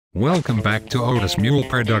Welcome back to Otis Mule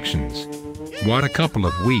Productions. What a couple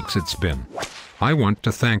of weeks it's been. I want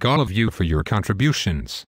to thank all of you for your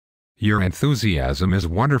contributions. Your enthusiasm is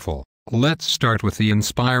wonderful. Let's start with the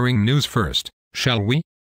inspiring news first, shall we?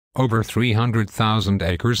 Over 300,000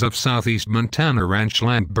 acres of southeast Montana ranch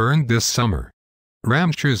land burned this summer.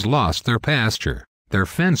 Ranchers lost their pasture, their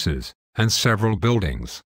fences, and several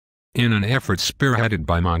buildings. In an effort spearheaded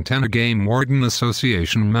by Montana Game Warden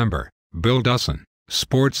Association member Bill Dussin,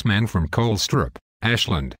 sportsmen from Colstrip,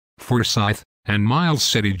 Ashland, Forsyth, and Miles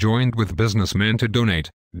City joined with businessmen to donate,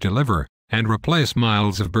 deliver, and replace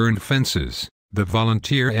miles of burned fences. The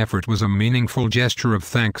volunteer effort was a meaningful gesture of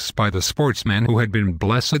thanks by the sportsmen who had been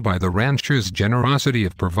blessed by the ranchers' generosity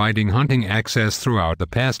of providing hunting access throughout the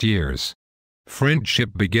past years.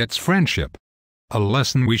 Friendship begets friendship. A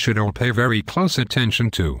lesson we should all pay very close attention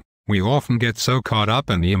to. We often get so caught up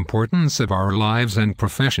in the importance of our lives and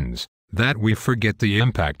professions that we forget the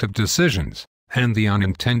impact of decisions and the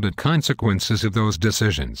unintended consequences of those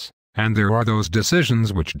decisions. And there are those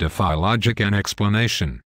decisions which defy logic and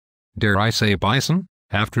explanation. Dare I say bison?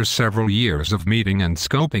 After several years of meeting and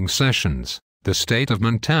scoping sessions, the state of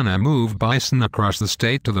Montana moved bison across the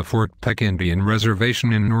state to the Fort Peck Indian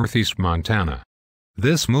Reservation in northeast Montana.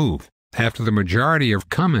 This move, after the majority of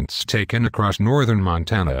comments taken across northern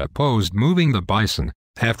Montana opposed moving the bison,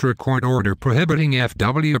 after a court order prohibiting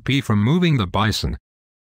FWP from moving the bison,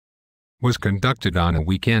 was conducted on a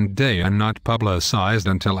weekend day and not publicized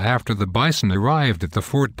until after the bison arrived at the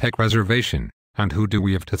Fort Peck Reservation. And who do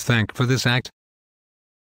we have to thank for this act?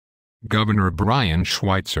 Governor Brian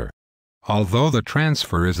Schweitzer. Although the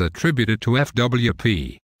transfer is attributed to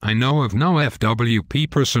FWP, I know of no FWP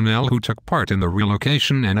personnel who took part in the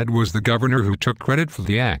relocation, and it was the governor who took credit for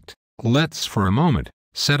the act. Let's for a moment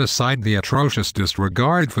set aside the atrocious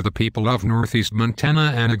disregard for the people of northeast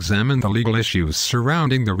Montana and examine the legal issues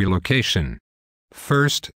surrounding the relocation.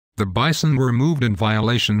 First, the bison were moved in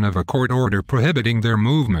violation of a court order prohibiting their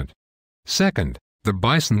movement. Second, the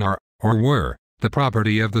bison are, or were, the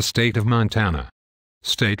property of the state of Montana.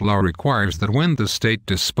 State law requires that when the state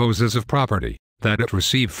disposes of property, that it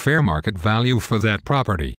receive fair market value for that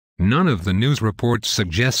property. None of the news reports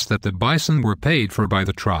suggests that the bison were paid for by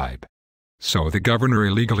the tribe. So the governor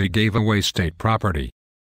illegally gave away state property.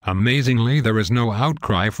 Amazingly, there is no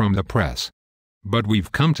outcry from the press. But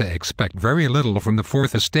we've come to expect very little from the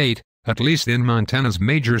Fourth Estate, at least in Montana's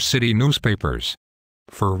major city newspapers.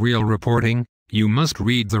 For real reporting, you must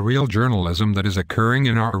read the real journalism that is occurring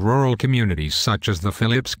in our rural communities such as the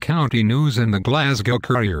Phillips County News and the Glasgow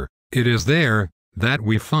Courier. It is there that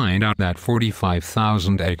we find out that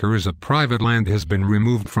 45,000 acres of private land has been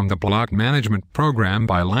removed from the block management program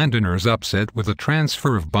by landowners upset with the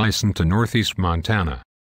transfer of bison to northeast Montana.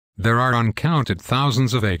 There are uncounted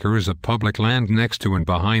thousands of acres of public land next to and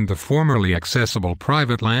behind the formerly accessible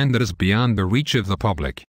private land that is beyond the reach of the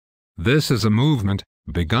public. This is a movement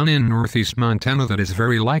begun in northeast Montana that is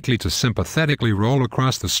very likely to sympathetically roll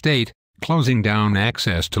across the state, closing down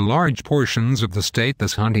access to large portions of the state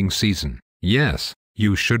this hunting season. Yes,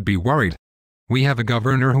 you should be worried. We have a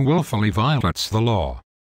governor who willfully violates the law.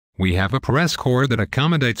 We have a press corps that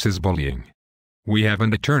accommodates his bullying. We have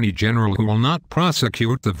an attorney general who will not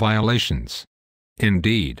prosecute the violations.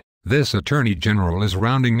 Indeed, this attorney general is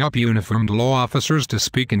rounding up uniformed law officers to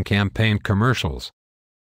speak in campaign commercials.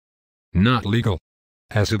 Not legal.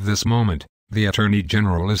 As of this moment, the Attorney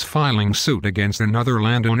General is filing suit against another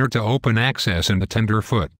landowner to open access in the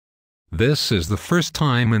tenderfoot. This is the first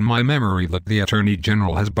time in my memory that the Attorney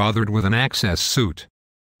General has bothered with an access suit.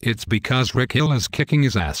 It's because Rick Hill is kicking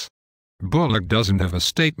his ass. Bullock doesn't have a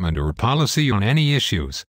statement or policy on any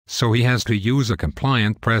issues, so he has to use a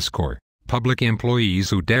compliant press corps, public employees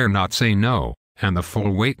who dare not say no, and the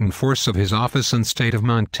full weight and force of his office and state of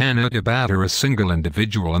Montana to batter a single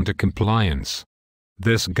individual into compliance.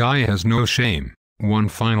 This guy has no shame. One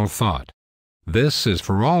final thought. This is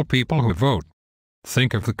for all people who vote.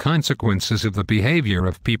 Think of the consequences of the behavior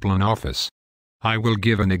of people in office. I will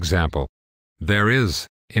give an example. There is,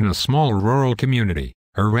 in a small rural community,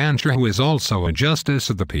 a rancher who is also a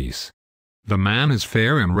justice of the peace. The man is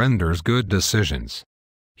fair and renders good decisions.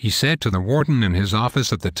 He said to the warden in his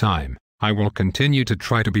office at the time, "I will continue to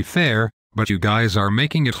try to be fair, but you guys are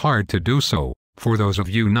making it hard to do so. For those of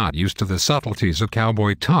you not used to the subtleties of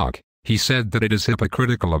cowboy talk," he said, "that it is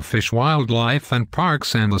hypocritical of Fish, Wildlife and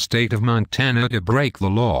Parks and the state of Montana to break the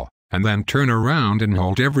law, and then turn around and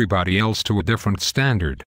hold everybody else to a different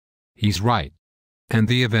standard." He's right. And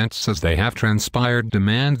the events as they have transpired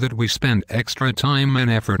demand that we spend extra time and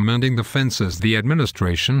effort mending the fences the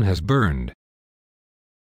administration has burned.